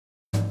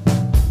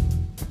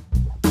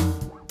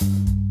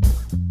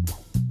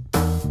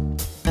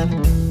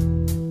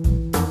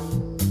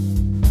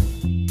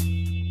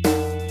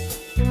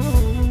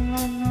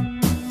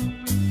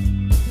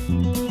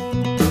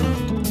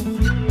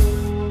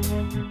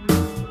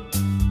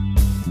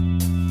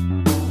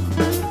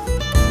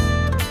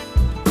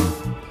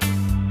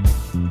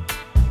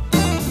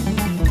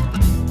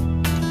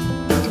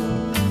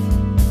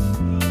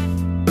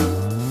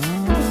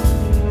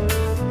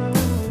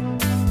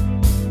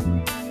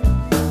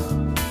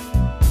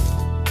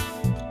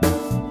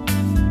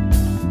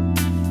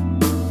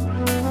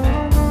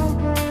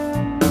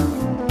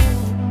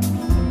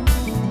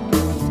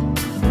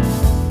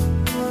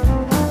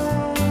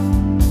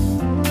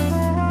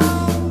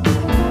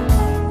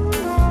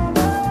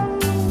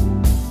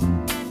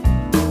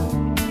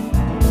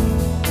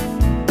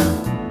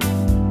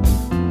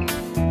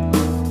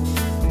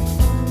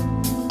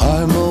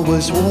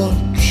Always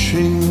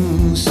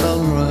watching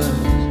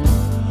sunrise,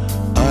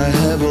 I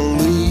have a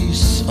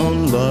lease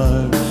on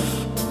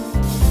life,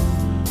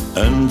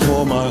 and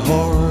for my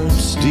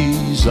heart's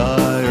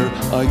desire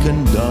I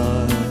can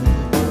die.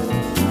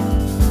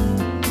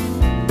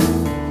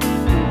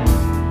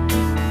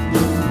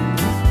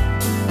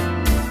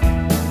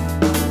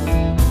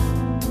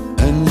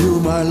 And you,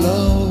 my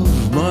love,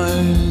 my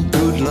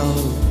good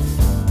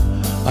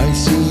love, I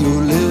see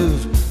you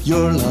live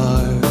your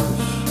life.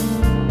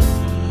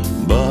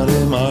 But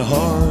in my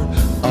heart,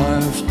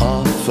 I've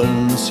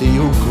often seen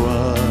you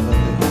cry.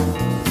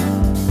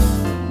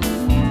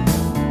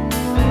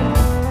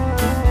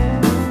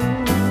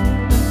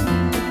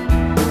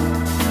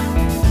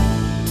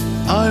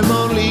 I'm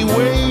only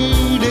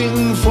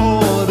waiting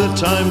for the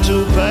time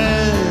to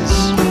pass.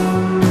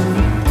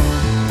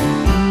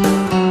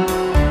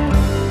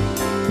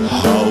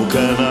 How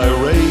can I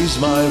raise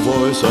my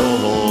voice or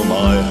hold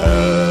my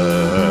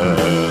hand?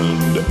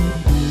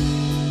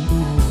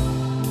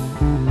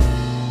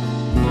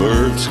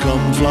 Birds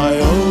come fly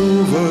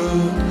over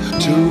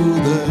to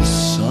the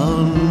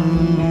sun.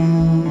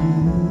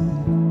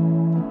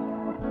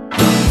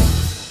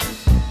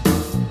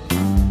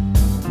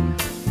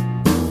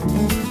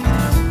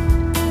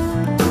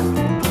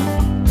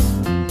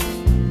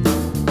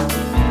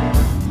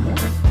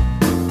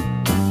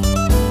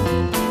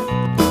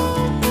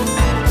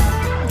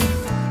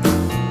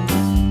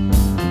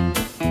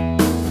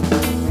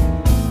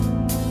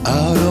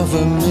 Out of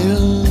a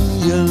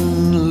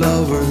million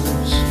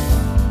lovers,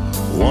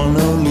 one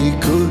only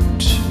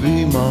could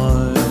be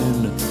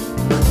mine,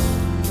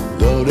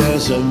 though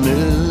there's a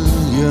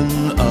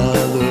million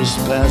others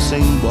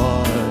passing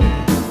by.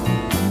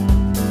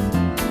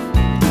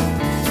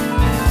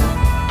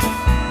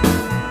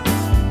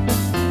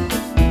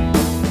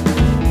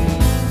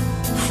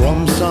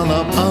 From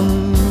sunup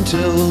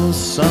until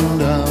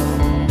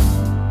sundown,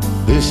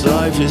 this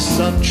life is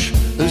such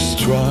a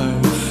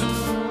strife.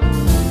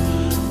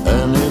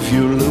 And if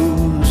you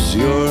lose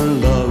your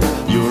love,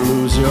 you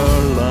lose your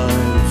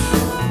life.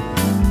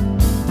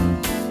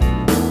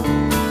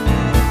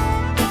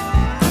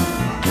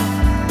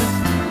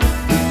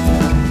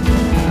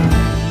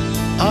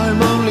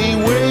 I'm only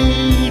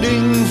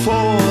waiting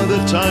for the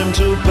time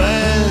to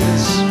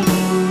pass.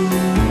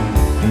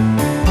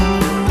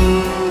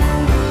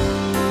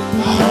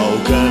 How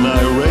can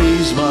I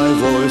raise my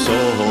voice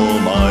or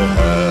hold my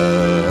hand?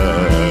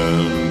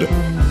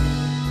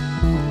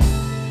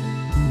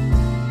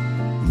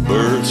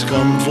 Birds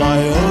come fly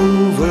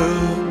over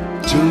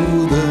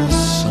to the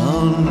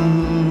sun.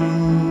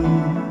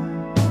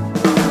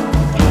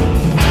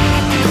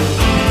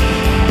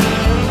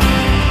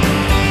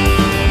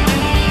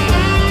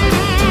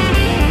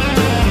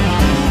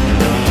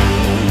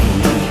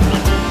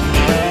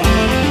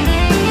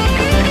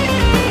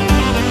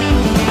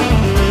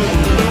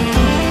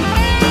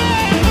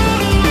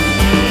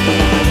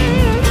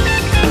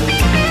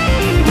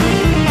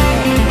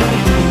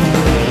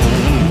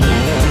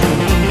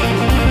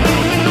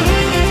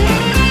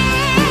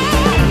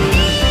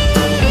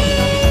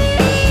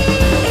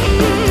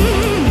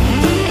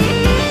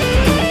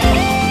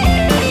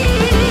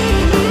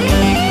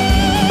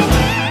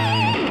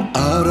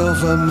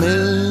 A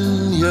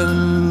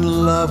million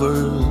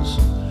lovers,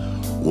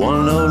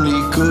 one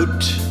only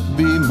could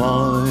be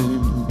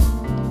mine,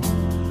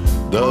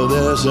 though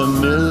there's a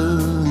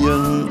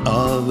million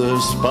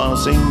others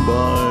passing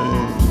by.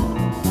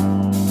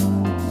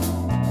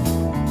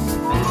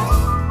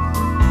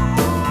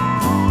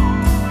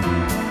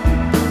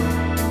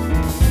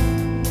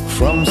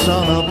 From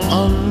sunup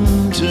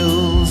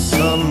until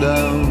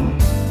sundown,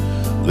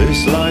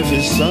 this life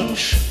is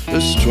such a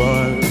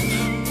strife.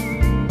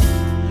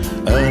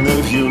 And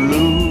if you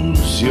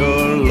lose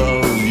your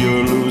love,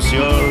 you lose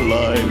your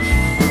life.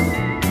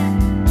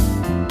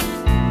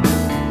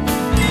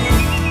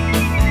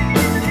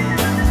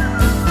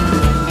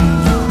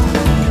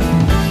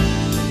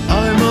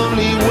 I'm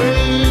only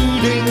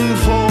waiting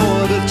for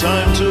the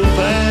time to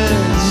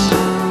pass.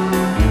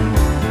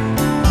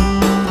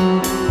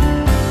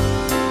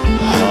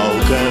 How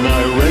can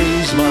I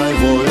raise my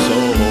voice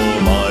or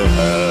hold my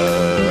hand?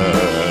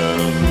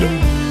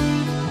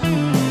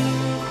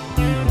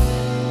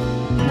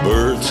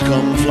 Birds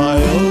come fly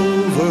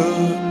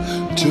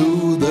over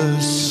to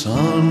the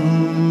sun.